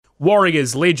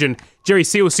Warriors legend, Jerry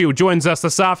Seuseu, joins us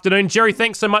this afternoon. Jerry,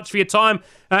 thanks so much for your time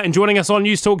and joining us on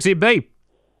News Talk ZB.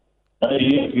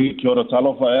 Hey, kia ora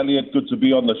talofa, Elliot. Good to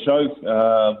be on the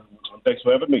show. Thanks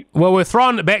for having me. Well, we're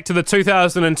throwing it back to the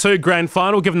 2002 Grand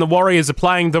Final, given the Warriors are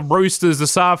playing the Roosters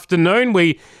this afternoon.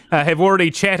 We have already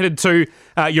chatted to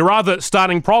your other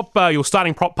starting prop, your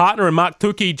starting prop partner, and Mark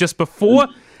Tuki just before.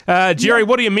 Jerry,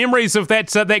 what are your memories of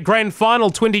that Grand Final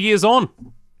 20 years on?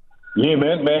 Yeah,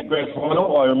 man, Grand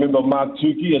Final. I remember Mark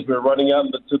Tuki as we were running out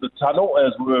into the tunnel,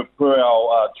 as we were per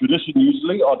our tradition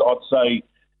usually. I'd say,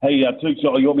 hey, Tuki,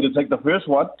 you want me to take the first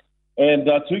one? And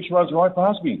Tooks runs right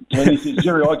past me. And he says,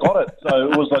 Jerry, I got it. So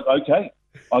it was like, okay,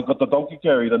 I got the donkey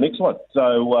carry, the next one.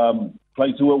 So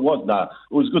play two it was. Nah,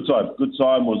 it was a good time. Good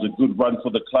time. It was a good run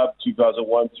for the club,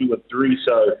 2001, 2 and 3.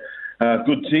 So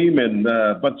good team and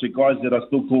a bunch of guys that I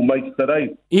still call mates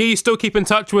today. Yeah, you still keep in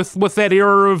touch with that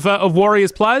era of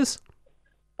Warriors players?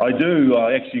 I do.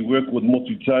 I actually work with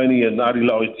Motu Tony and Ari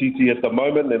Lauititi at the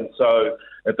moment, and so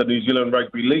at the New Zealand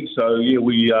Rugby League. So, yeah,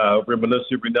 we reminisce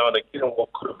every now and again on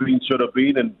what could have been, should have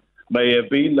been, and may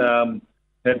have been,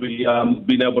 had we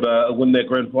been able to win that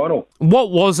grand final.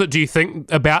 What was it, do you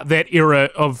think, about that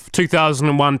era of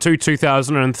 2001 to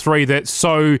 2003 that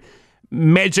so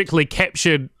magically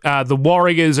captured the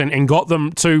Warriors and got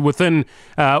them to within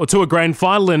to a grand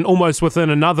final and almost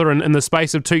within another in the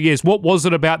space of 2 years? What was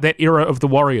it about that era of the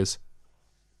Warriors?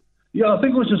 Yeah, I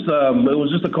think it was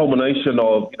just a culmination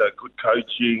of good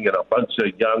coaching and a bunch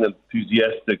of young,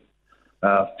 enthusiastic,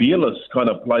 fearless kind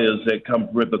of players that come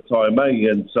through at the time,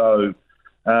 And so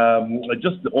it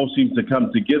just all seemed to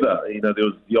come together. There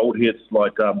was the old heads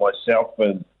like myself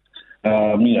and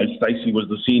Stacey was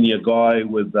the senior guy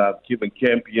with Kevin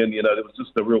Campion. There was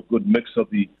just a real good mix of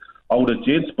the older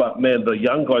gents, but man, the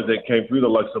young guys that came through, the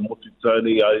likes of Motu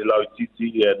Tony, Ailo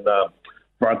Titi, and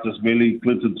Francis Melli,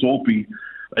 Clinton Torpy,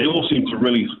 they all seemed to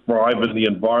really thrive in the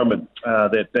environment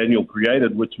that Daniel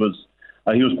created, which was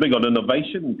he was big on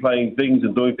innovation and playing things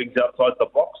and doing things outside the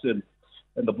box, and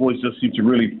the boys just seemed to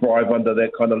really thrive under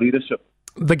that kind of leadership.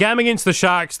 The game against the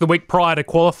Sharks the week prior to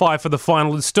qualify for the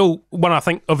final is still one, I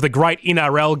think, of the great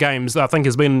NRL games I think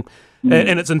has been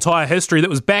in its entire history. That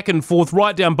was back and forth,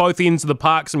 right down both ends of the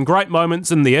park, some great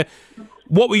moments in there.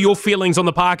 What were your feelings on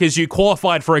the park as you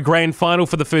qualified for a grand final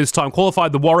for the first time,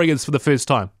 qualified the Warriors for the first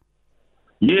time?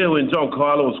 Yeah, when John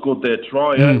Carlo scored that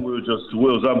try, it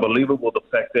was unbelievable, the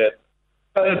fact that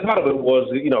part of it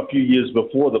was, a few years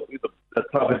before the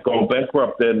club had gone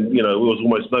bankrupt, and it was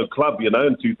almost no club, in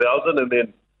 2000, and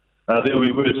then there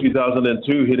we were,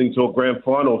 2002, heading to a grand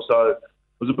final. So it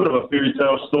was a bit of a fairy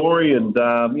tale story, and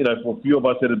for a few of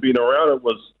us that had been around, it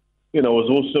was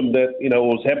awesome that it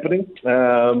was happening.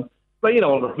 But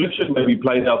on reflection, maybe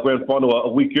played our grand final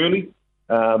a week early,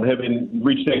 having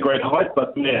reached that great height.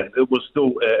 But man, it was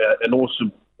still an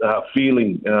awesome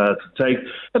feeling to take,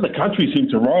 and the country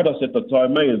seemed to ride us at the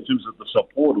time, in terms of the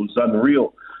support. It was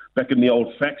unreal. Back in the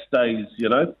old fax days,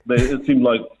 it seemed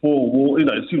like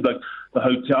it seemed like the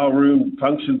hotel room,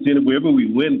 function centre, wherever we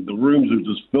went, the rooms were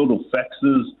just filled with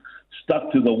faxes,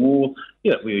 stuck to the wall.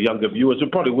 If we were younger viewers,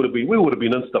 we would have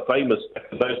been Insta famous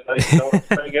back in those days.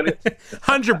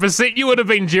 100%, you would have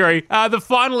been, Jerry. The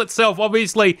final itself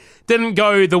obviously didn't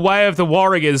go the way of the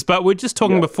Warriors, but we're just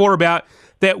talking before about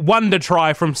that wonder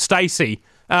try from Stacey.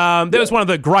 That was one of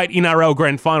the great NRL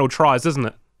grand final tries, isn't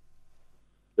it?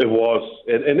 It was.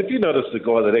 And if you notice the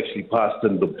guy that actually passed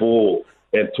in the ball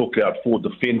and took out 4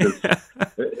 defenders,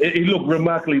 he looked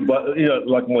remarkably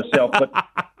like myself. But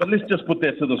let's just put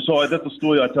that to the side. That's a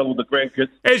story I tell with the grandkids.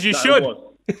 As you should.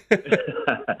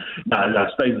 No,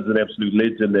 Stacey's an absolute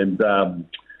legend, and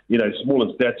small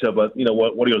in stature, but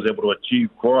what he was able to achieve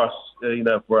for us,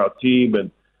 for our team. And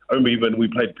I remember even we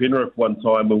played Penrith one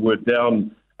time and we were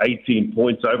down 18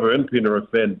 points over in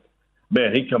Penrith, and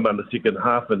man, he came out in the second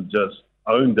half and just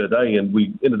owned it, and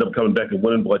we ended up coming back and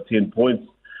winning by 10 points.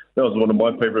 That was one of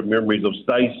my favourite memories of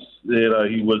Stace.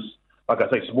 He was, like I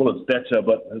say, small in stature,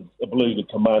 but his ability to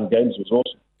command games was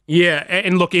awesome. Yeah,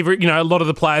 and look, a lot of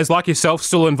the players like yourself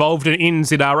still involved in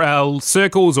NZRL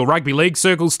circles or rugby league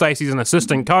circles. Stacey's an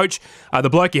assistant coach. The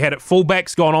bloke you had at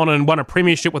fullback's gone on and won a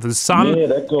premiership with his son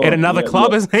at another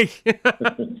club, isn't he?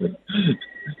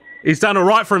 He's done all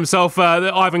right for himself,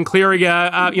 Ivan Cleary,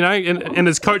 in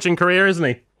his coaching career, isn't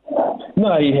he?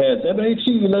 No, he has. And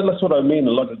actually, that's what I mean.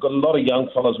 Like, I've got a lot of young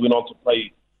fellas went on to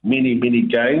play many, many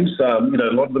games. A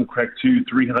lot of them cracked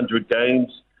 200-300 games,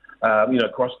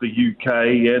 across the UK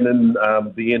and in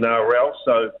the NRL.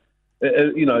 So,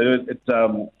 it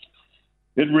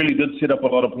really did set up a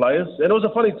lot of players. And it was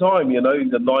a funny time, the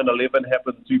 9/11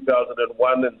 happened in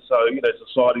 2001, and so,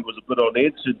 society was a bit on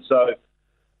edge. And so,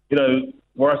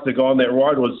 for us to go on that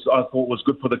ride I thought was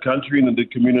good for the country and the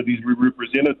communities we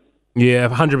represented. Yeah,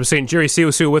 100%. Jerry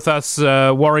Seuseu with us,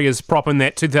 Warriors prop in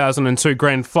that 2002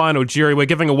 grand final. Jerry, we're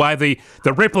giving away the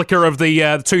replica of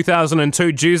the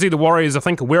 2002 jersey. The Warriors, I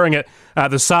think, are wearing it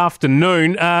this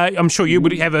afternoon. I'm sure you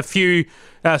would have a few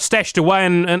stashed away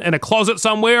in a closet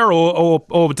somewhere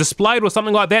or displayed or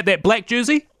something like that black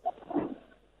jersey?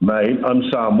 Mate, I'm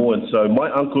Samoan, so my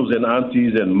uncles and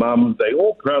aunties and mums, they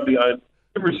all proudly own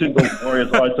every single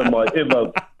Warriors item I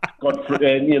ever got,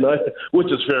 and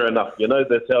which is fair enough.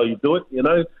 That's how you do it.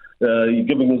 You're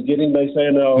giving is getting, they say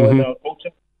in our culture.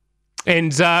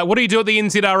 And what do you do at the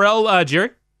NZRL,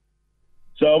 Jerry?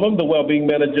 So I'm the wellbeing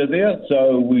manager there.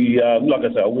 So we, like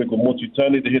I say, I work with Motu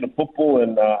Tony, the head of football,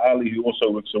 and Ali, who also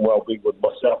works in wellbeing with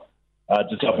myself,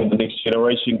 just helping the next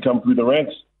generation come through the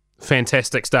ranks.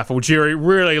 Fantastic stuff. Well, Jerry,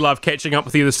 really love catching up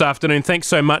with you this afternoon. Thanks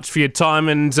so much for your time.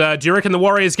 And do you reckon the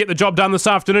Warriors get the job done this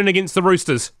afternoon against the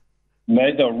Roosters?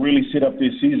 Mate, they'll really set up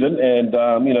their season, and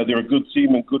they're a good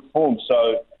team in good form.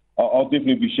 So I'll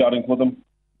definitely be shouting for them.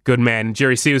 Good man.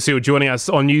 Jerry Seuseu joining us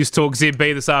on News Talk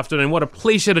ZB this afternoon. What a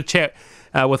pleasure to chat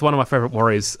with one of my favourite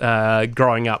Warriors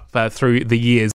growing up through the years.